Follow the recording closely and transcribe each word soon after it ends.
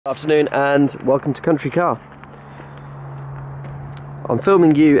Good afternoon and welcome to Country Car. I'm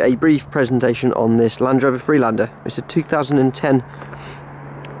filming you a brief presentation on this Land Rover Freelander. It's a 2010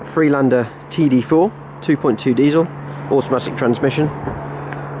 Freelander TD4 2.2 diesel automatic transmission.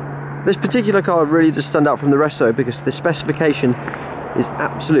 This particular car really does stand out from the rest though, because the specification is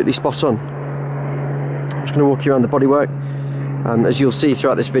absolutely spot on. I'm just going to walk you around the bodywork. As you'll see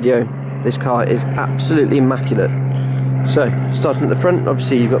throughout this video, this car is absolutely immaculate. So, starting at the front,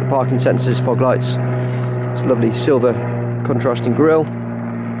 obviously you've got the parking sensors, fog lights, it's a lovely silver contrasting grille.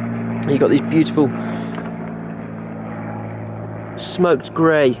 You've got these beautiful smoked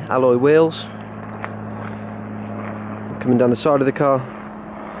grey alloy wheels coming down the side of the car.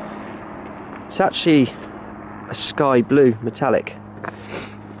 It's actually a sky blue metallic,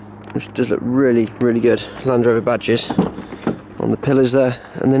 which does look really, really good. Land Rover badges on the pillars there,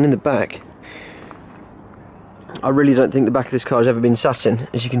 and then in the back, I really don't think the back of this car has ever been sat in.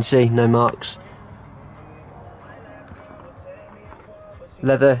 As you can see, no marks.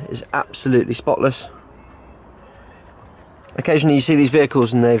 Leather is absolutely spotless. Occasionally you see these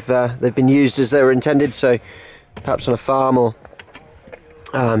vehicles and they've been used as they were intended, so perhaps on a farm or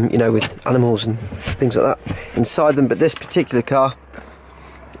you know, with animals and things like that inside them, but this particular car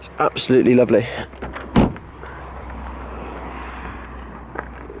is absolutely lovely.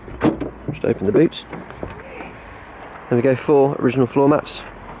 Just open the boots. There we go, 4 original floor mats.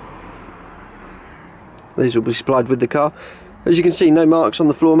 These will be supplied with the car. As you can see, no marks on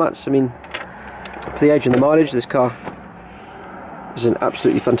the floor mats. I mean, for the age and the mileage, this car is in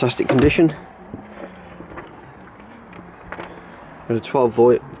absolutely fantastic condition. Got a 12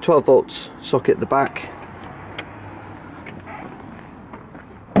 volts socket at the back.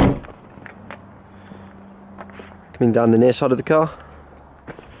 Coming down the near side of the car.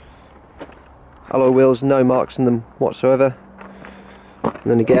 Alloy wheels, no marks on them whatsoever. And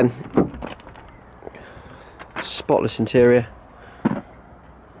then again, spotless interior.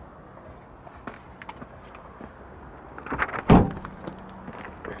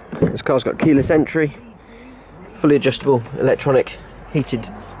 This car's got keyless entry, fully adjustable electronic heated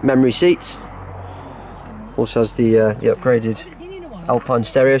memory seats. Also has the upgraded Alpine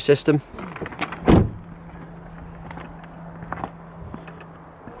stereo system.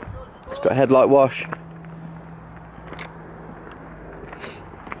 It's got a headlight wash.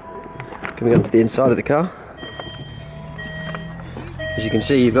 Coming up to the inside of the car, as you can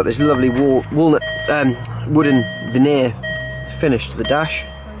see, you've got this lovely walnut wooden veneer finish to the dash.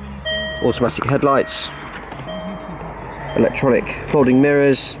 Automatic headlights, electronic folding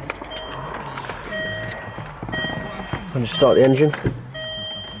mirrors. I'm going to start the engine.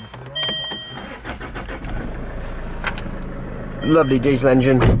 Lovely diesel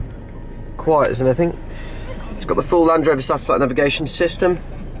engine, quiet as anything. It's got the full Land Rover satellite navigation system,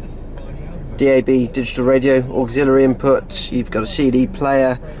 DAB digital radio, auxiliary input. You've got a CD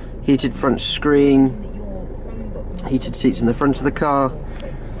player, heated front screen, heated seats in the front of the car,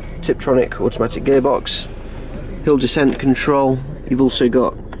 Tiptronic automatic gearbox, hill descent control. You've also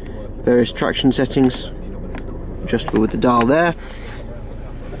got various traction settings, adjustable with the dial there,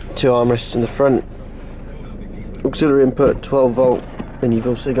 2 armrests in the front, auxiliary input 12 volt, then you've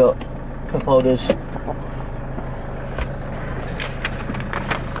also got cup holders.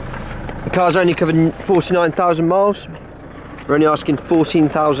 The car's only covered 49,000 miles. We're only asking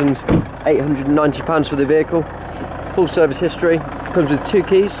 £14,890 for the vehicle. Full service history, comes with 2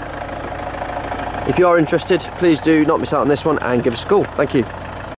 keys. If you are interested, please do not miss out on this one and give us a call. Thank you.